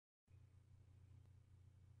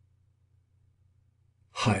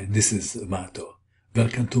Hi, this is Mato.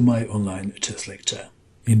 Welcome to my online chess lecture.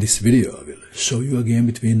 In this video I will show you a game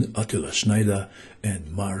between Attila Schneider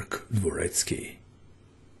and Mark Dvoretsky.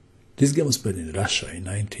 This game was played in Russia in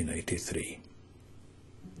 1983.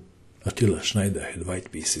 Attila Schneider had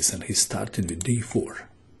white pieces and he started with d4.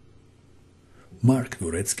 Mark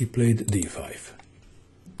Dvoretsky played d5.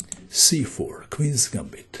 c4, Queen's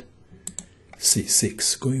Gambit.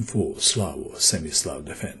 c6, going for Slav or Semi-Slav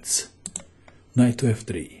defense. Knight to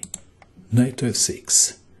f3, knight to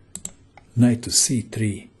f6, knight to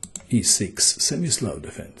c3, e6, Semi-Slav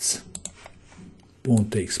defense. Pawn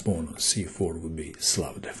takes pawn on c4 would be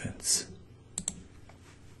Slav defense.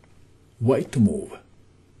 White to move.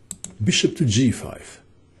 Bishop to g5.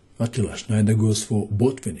 Attila Schneider goes for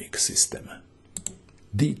Botvinnik system.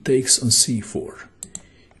 D takes on c4.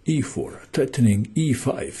 e4, threatening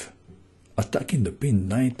e5, attacking the pinned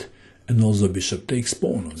knight, and also bishop takes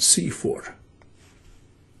pawn on c4.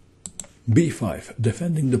 b5,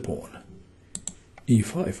 defending the pawn.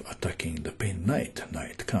 e5, attacking the pinned knight.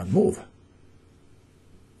 Knight can't move.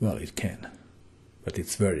 Well, it can, but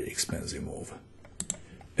it's very expensive move.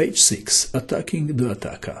 h6, attacking the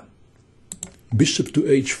attacker. Bishop to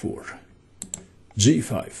h4.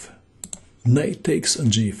 g5. Knight takes on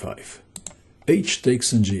g5. H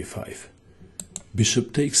takes on g5.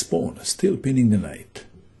 Bishop takes pawn, still pinning the knight.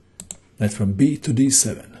 Knight from b to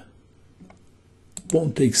d7.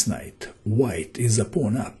 Pawn takes knight. White is a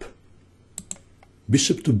pawn up.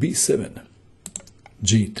 Bishop to b7.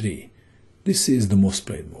 g3. This is the most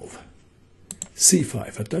played move.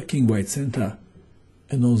 c5, attacking white center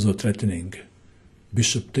and also threatening.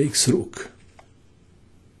 Bishop takes rook.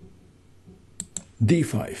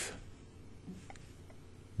 d5.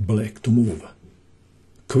 Black to move.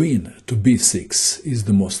 Queen to b6 is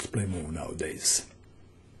the most played move nowadays.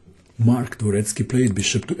 Mark Dvoretsky played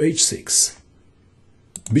bishop to h6.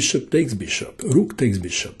 Bishop takes bishop. Rook takes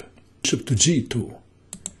bishop. Bishop to g2.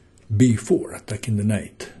 b4, attacking the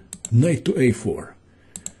knight. Knight to a4.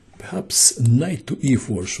 Perhaps knight to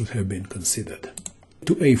e4 should have been considered.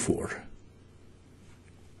 To a4.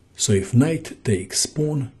 So if knight takes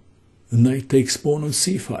pawn, knight takes pawn on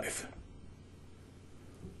c5.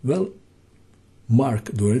 Well, Mark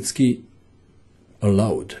Dvoretsky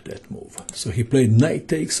allowed that move. So he played knight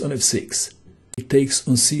takes on f6. He takes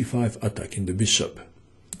on c5, attacking the bishop.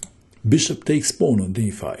 Bishop takes pawn on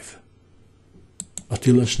d5.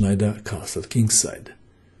 Attila Schneider castled kingside.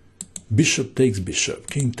 Bishop takes bishop.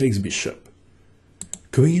 King takes bishop.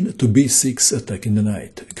 Queen to b6, attacking the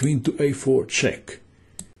knight. Queen to a4, check.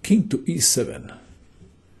 King to e7.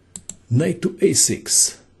 Knight to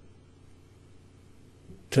a6.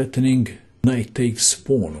 Threatening. Knight takes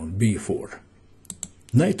pawn on b4.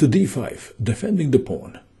 Knight to d5, defending the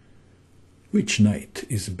pawn. Which knight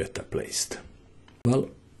is better placed? Well,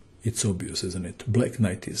 it's obvious, isn't it? Black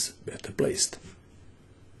knight is better placed.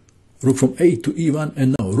 Rook from a to e1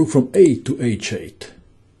 and now rook from a to h8.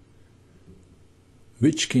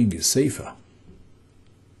 Which king is safer?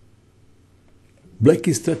 Black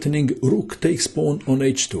is threatening rook takes pawn on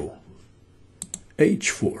h2.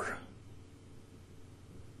 h4.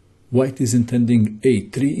 White is intending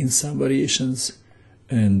a3 in some variations,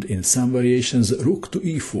 and in some variations rook to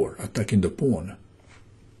e4, attacking the pawn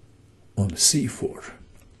on c4.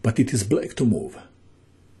 But it is black to move.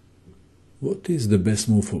 What is the best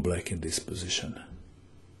move for black in this position?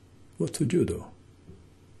 What would you do?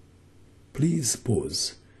 Please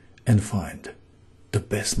pause and find the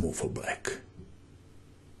best move for black.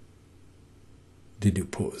 Did you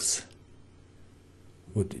pause?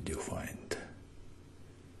 What did you find?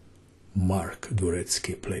 Mark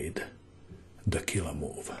Dvoretsky played the killer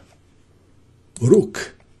move.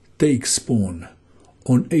 Rook takes pawn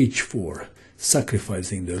on h4,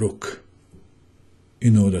 sacrificing the rook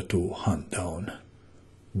in order to hunt down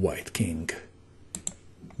white king.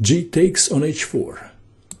 G takes on h4.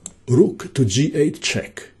 Rook to g8,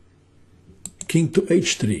 check. King to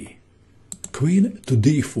h3. Queen to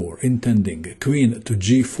d4, intending queen to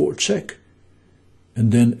g4, check.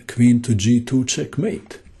 And then queen to g2,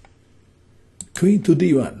 checkmate. Queen to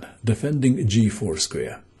d1, defending g4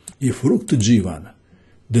 square. If rook to g1,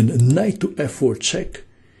 then knight to f4, check.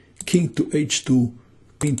 King to h2,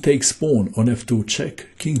 queen takes pawn on f2, check.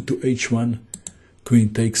 King to h1,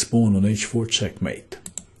 queen takes pawn on h4, checkmate.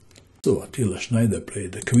 So Attila Schneider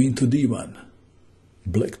played the queen to d1.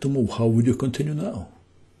 Black to move. How would you continue now?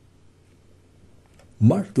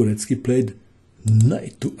 Mark Dvoretsky played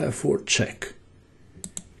knight to f4, check.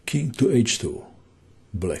 King to h2.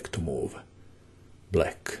 Black to move.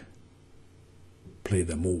 Black played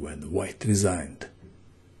a move and white resigned.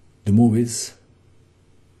 The move is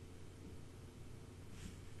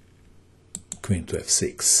queen to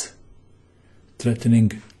f6.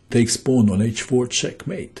 Threatening takes pawn on h4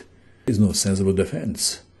 checkmate. There is no sensible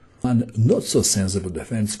defense. One not so sensible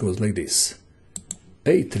defense goes like this.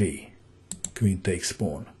 a3, queen takes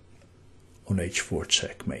pawn on h4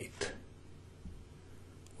 checkmate.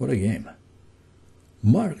 What a game.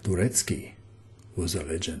 Mark Dvoretsky was a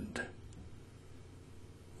legend.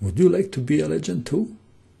 Would you like to be a legend too?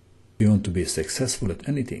 If you want to be successful at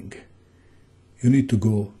anything, you need to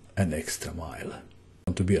go an extra mile.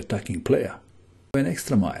 Want to be an attacking player? Go an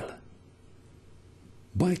extra mile.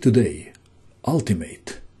 Buy today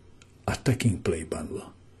Ultimate Attacking Play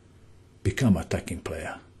Bundle. Become an attacking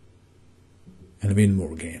player and win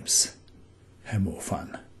more games. Have more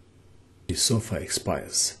fun. This sofa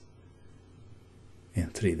expires in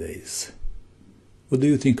 3 days. What do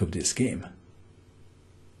you think of this game?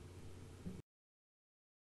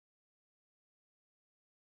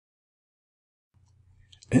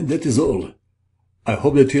 And that is all. I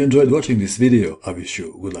hope that you enjoyed watching this video. I wish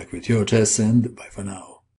you good luck with your chess and bye for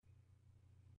now.